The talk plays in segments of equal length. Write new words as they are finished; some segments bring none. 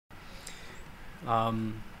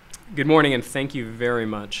Good morning, and thank you very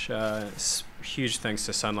much. Huge thanks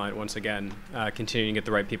to Sunlight once again, continuing to get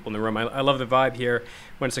the right people in the room. I love the vibe here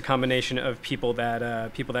when it's a combination of people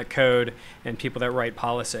that code and people that write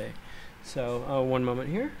policy. So one moment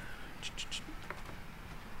here.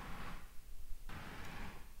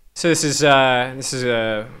 So this is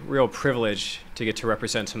a real privilege to get to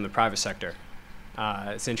represent some of the private sector.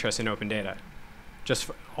 It's interest in open data,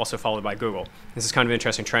 also followed by Google. This is kind of an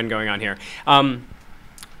interesting trend going on here.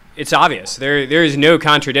 It's obvious. There is no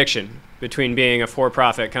contradiction between being a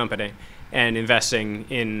for-profit company and investing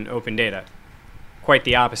in open data. Quite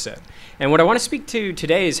the opposite. And what I want to speak to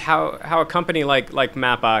today is how a company like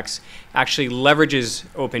Mapbox actually leverages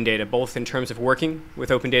open data, both in terms of working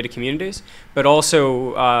with open data communities, but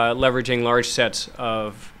also leveraging large sets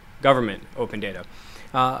of government open data.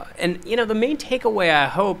 And the main takeaway, I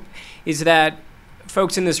hope, is that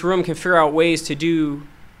folks in this room can figure out ways to do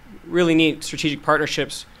really neat strategic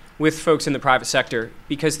partnerships with folks in the private sector,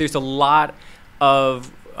 because there's a lot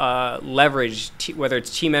of leverage, whether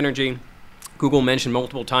it's team energy, Google mentioned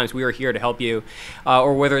multiple times, we are here to help you,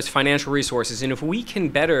 or whether it's financial resources. And if we can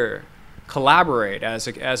better collaborate as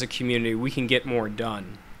a community, we can get more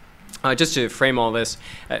done. Just to frame all this,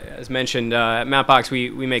 as mentioned, at Mapbox,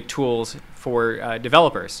 we make tools for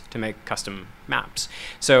developers to make custom maps.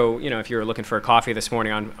 So, if you're looking for a coffee this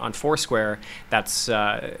morning on Foursquare, that's,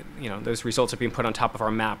 those results are being put on top of our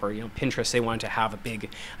map. Or, Pinterest, they wanted to have a big,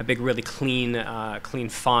 really clean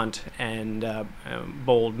font and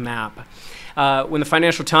bold map. When the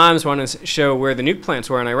Financial Times wanted to show where the nuke plants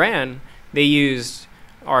were in Iran, they used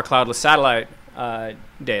our cloudless satellite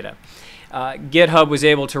data. GitHub was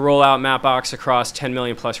able to roll out Mapbox across 10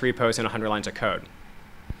 million plus repos and 100 lines of code.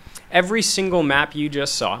 Every single map you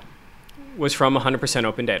just saw was from 100%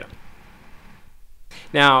 open data.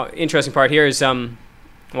 Now, interesting part here is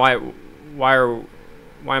why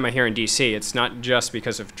am I here in DC? It's not just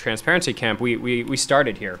because of Transparency Camp. We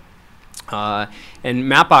started here. And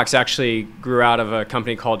Mapbox actually grew out of a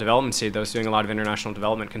company called Development Seed that was doing a lot of international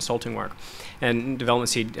development consulting work. And Development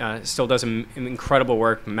Seed still does incredible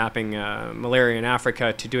work mapping malaria in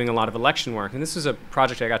Africa to doing a lot of election work. And this is a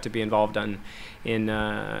project I got to be involved in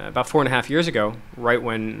about 4.5 years ago, right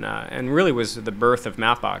when, and really was the birth of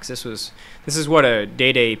Mapbox. This is what a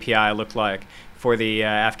data API looked like for the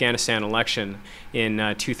Afghanistan election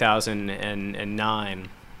in 2009.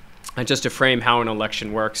 Just to frame how an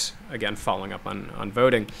election works, again, following up on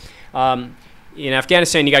voting. In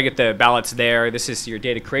Afghanistan, you got to get the ballots there. This is your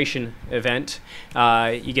data creation event.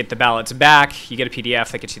 You get the ballots back. You get a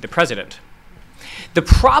PDF that gets you the president. The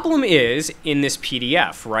problem is in this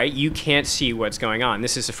PDF, right? You can't see what's going on.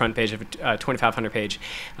 This is the front page of a 2,500-page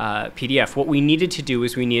PDF. What we needed to do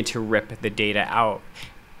is we needed to rip the data out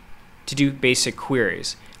to do basic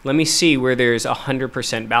queries. Let me see where there's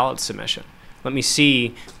 100% ballot submission. Let me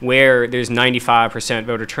see where there's 95%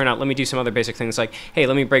 voter turnout. Let me do some other basic things like, hey,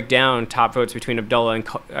 let me break down top votes between Abdullah and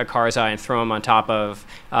Karzai and throw them on top of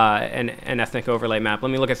an ethnic overlay map.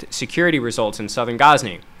 Let me look at security results in southern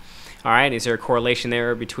Ghazni. All right, is there a correlation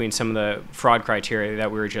there between some of the fraud criteria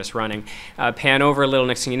that we were just running? Pan over a little,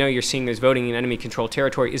 next thing you know, you're seeing there's voting in enemy-controlled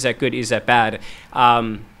territory. Is that good? Is that bad? It's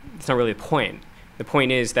not really the point. The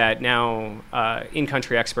point is that now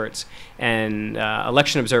in-country experts and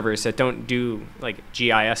election observers that don't do like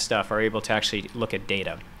GIS stuff are able to actually look at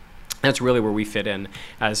data. That's really where we fit in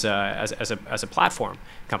as a platform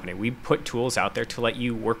company. We put tools out there to let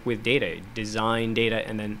you work with data, design data,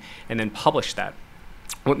 and then publish that.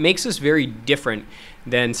 What makes us very different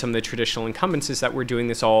than some of the traditional incumbents is that we're doing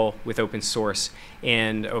this all with open source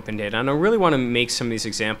and open data. And I really want to make some of these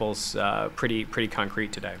examples pretty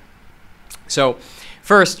concrete today. So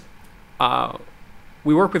first,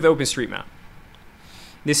 we work with OpenStreetMap.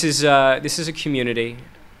 This is a community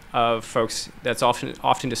of folks that's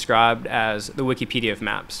often described as the Wikipedia of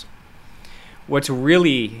maps. What's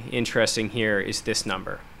really interesting here is this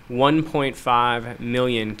number, 1.5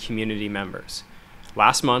 million community members.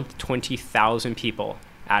 Last month, 20,000 people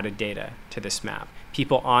added data to this map.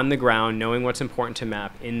 People on the ground knowing what's important to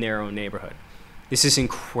map in their own neighborhood. This is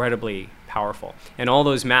incredibly powerful. And all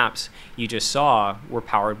those maps you just saw were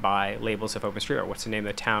powered by labels of OpenStreetMap. What's the name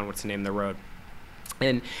of the town? What's the name of the road?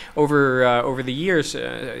 And over the years,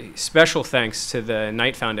 special thanks to the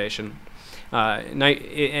Knight Foundation. And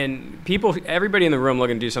everybody in the room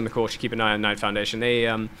looking to do something cool should keep an eye on Knight Foundation. They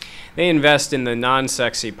invest in the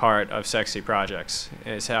non-sexy part of sexy projects.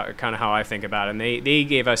 Is kind of how I think about it. And they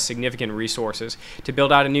gave us significant resources to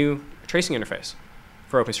build out a new tracing interface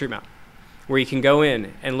for OpenStreetMap, where you can go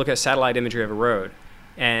in and look at satellite imagery of a road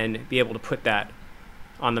and be able to put that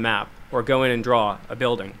on the map, or go in and draw a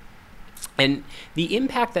building And the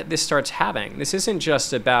impact that this starts having, this isn't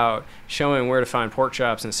just about showing where to find pork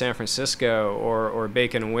chops in San Francisco or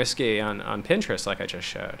bacon and whiskey on Pinterest like I just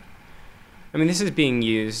showed. I mean, this is being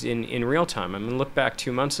used in real time. I mean, look back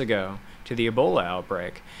 2 months ago to the Ebola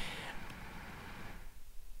outbreak.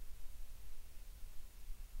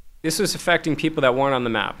 This was affecting people that weren't on the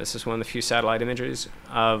map. This is one of the few satellite images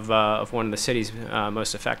of one of the cities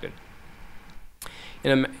most affected.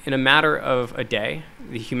 In a matter of a day,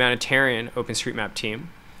 the humanitarian OpenStreetMap team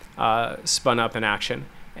spun up an action,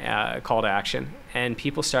 call to action, and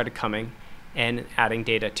people started coming and adding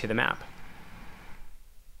data to the map.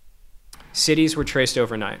 Cities were traced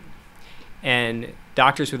overnight, and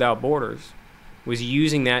Doctors Without Borders was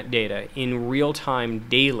using that data in real time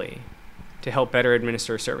daily to help better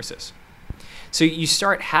administer services. So you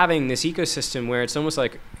start having this ecosystem where it's almost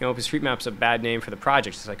like, OpenStreetMap's a bad name for the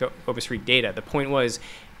project. It's like OpenStreet data. The point was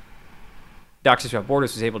Doctors Without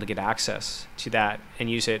Borders was able to get access to that and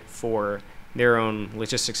use it for their own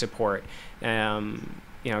logistics support. A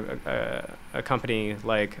company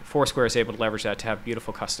like Foursquare is able to leverage that to have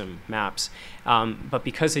beautiful custom maps. But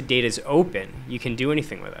because the data is open, you can do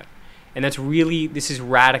anything with it. And this is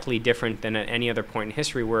radically different than at any other point in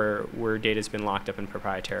history where data has been locked up in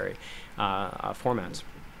proprietary formats.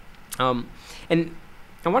 And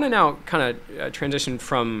I want to now kind of transition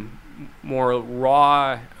from more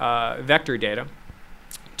raw vector data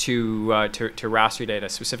to raster data,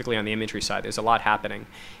 specifically on the imagery side. There's a lot happening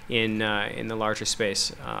in the larger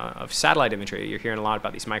space of satellite imagery. You're hearing a lot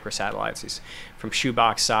about these microsatellites, these from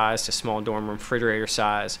shoebox size to small dorm room refrigerator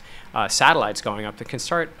size satellites going up that can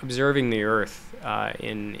start observing the Earth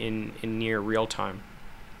in near real time.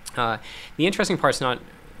 The interesting part is not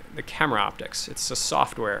the camera optics; it's the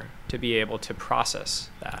software to be able to process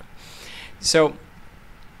that. So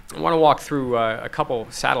I want to walk through a couple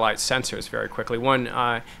satellite sensors very quickly. One,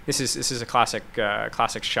 this is a classic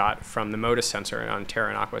shot from the MODIS sensor on Terra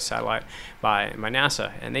and Aqua satellite by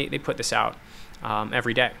NASA, and they put this out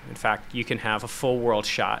every day. In fact, you can have a full world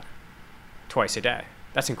shot twice a day.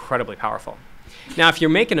 That's incredibly powerful. Now, if you're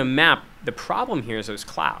making a map, the problem here is those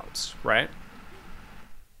clouds, right?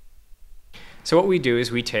 So what we do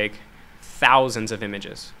is we take thousands of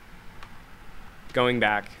images, going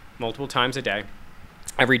back multiple times a day,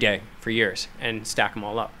 every day for years, and stack them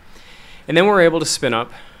all up. And then we're able to spin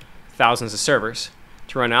up thousands of servers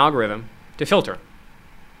to run an algorithm to filter.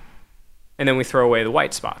 And then we throw away the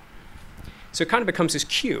white spot. So it kind of becomes this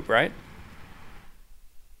cube, right?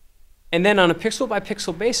 And then on a pixel by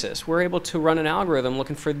pixel basis, we're able to run an algorithm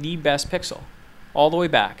looking for the best pixel all the way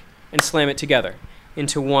back and slam it together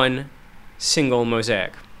into one single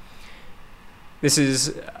mosaic. This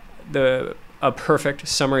is a perfect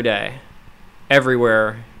summer day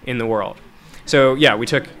everywhere in the world. So yeah, we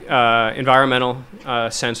took environmental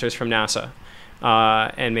sensors from NASA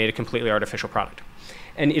and made a completely artificial product.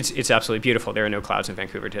 And it's absolutely beautiful. There are no clouds in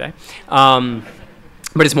Vancouver today.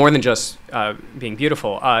 But it's more than just being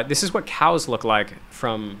beautiful. This is what cows look like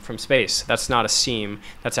from space. That's not a seam.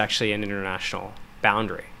 That's actually an international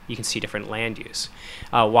boundary. You can see different land use.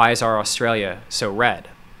 Why is our Australia so red?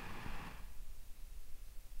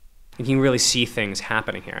 You can really see things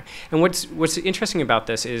happening here. And what's interesting about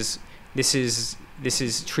this is this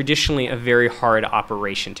is traditionally a very hard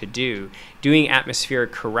operation to do. Doing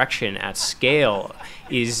atmospheric correction at scale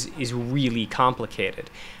is really complicated.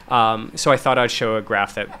 So I thought I'd show a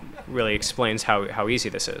graph that really explains how easy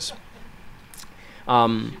this is.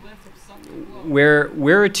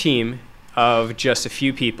 We're a team of just a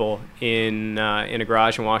few people in a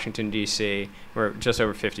garage in Washington, D.C. We're just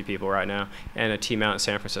over 50 people right now, and a team out in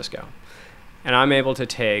San Francisco. And I'm able to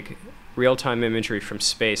take real-time imagery from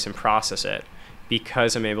space and process it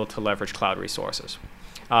because I'm able to leverage cloud resources.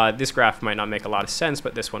 This graph might not make a lot of sense,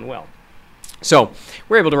 but this one will. So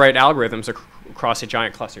we're able to write algorithms across a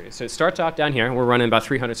giant cluster. So it starts out down here. We're running about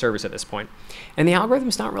 300 servers at this point. And the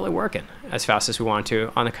algorithm's not really working as fast as we want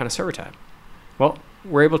to on a kind of server type. Well,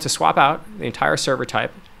 we're able to swap out the entire server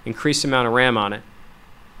type, increase the amount of RAM on it.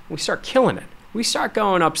 We start killing it. We start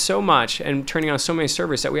going up so much and turning on so many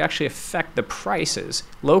servers that we actually affect the prices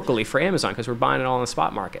locally for Amazon because we're buying it all in the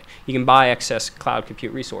spot market. You can buy excess cloud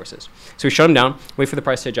compute resources. So we shut them down, wait for the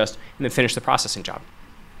price to adjust, and then finish the processing job.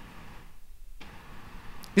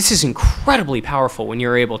 This is incredibly powerful when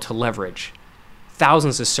you're able to leverage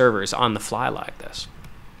thousands of servers on the fly like this.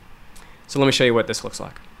 So let me show you what this looks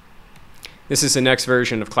like. This is the next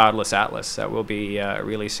version of Cloudless Atlas that we'll be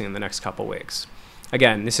releasing in the next couple weeks.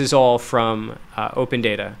 Again, this is all from open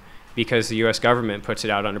data because the US government puts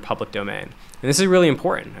it out under public domain. And this is really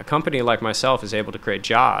important. A company like myself is able to create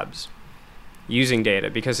jobs using data,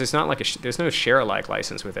 because it's not like there's no share-alike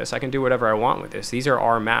license with this. I can do whatever I want with this. These are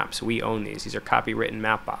our maps. We own these. These are copywritten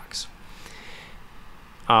Mapbox.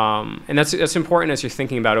 And that's important as you're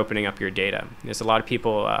thinking about opening up your data. There's a lot of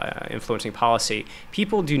people influencing policy.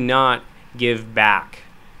 People do not give back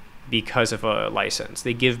because of a license.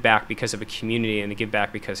 They give back because of a community, and they give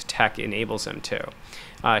back because tech enables them to.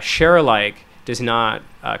 Share-alike does not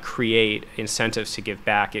create incentives to give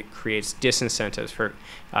back. It creates disincentives for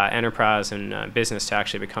enterprise and business to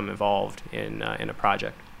actually become involved in a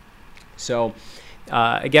project. So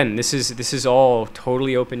again, this is all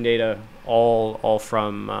totally open data, all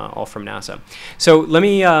from NASA. So let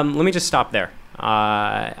me just stop there.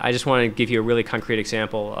 I just want to give you a really concrete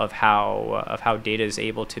example of how data is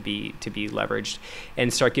able to be leveraged,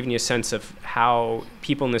 and start giving you a sense of how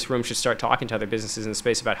people in this room should start talking to other businesses in the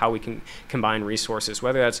space about how we can combine resources,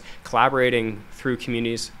 whether that's collaborating through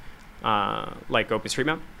communities like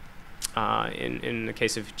OpenStreetMap, in the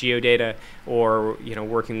case of geodata, or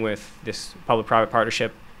working with this public-private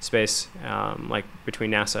partnership space, like between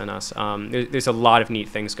NASA and us. There's a lot of neat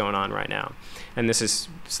things going on right now, and this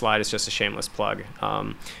slide is just a shameless plug.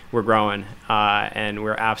 We're growing, and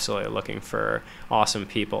we're absolutely looking for awesome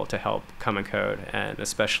people to help come and code, and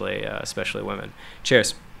especially women.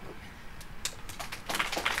 Cheers.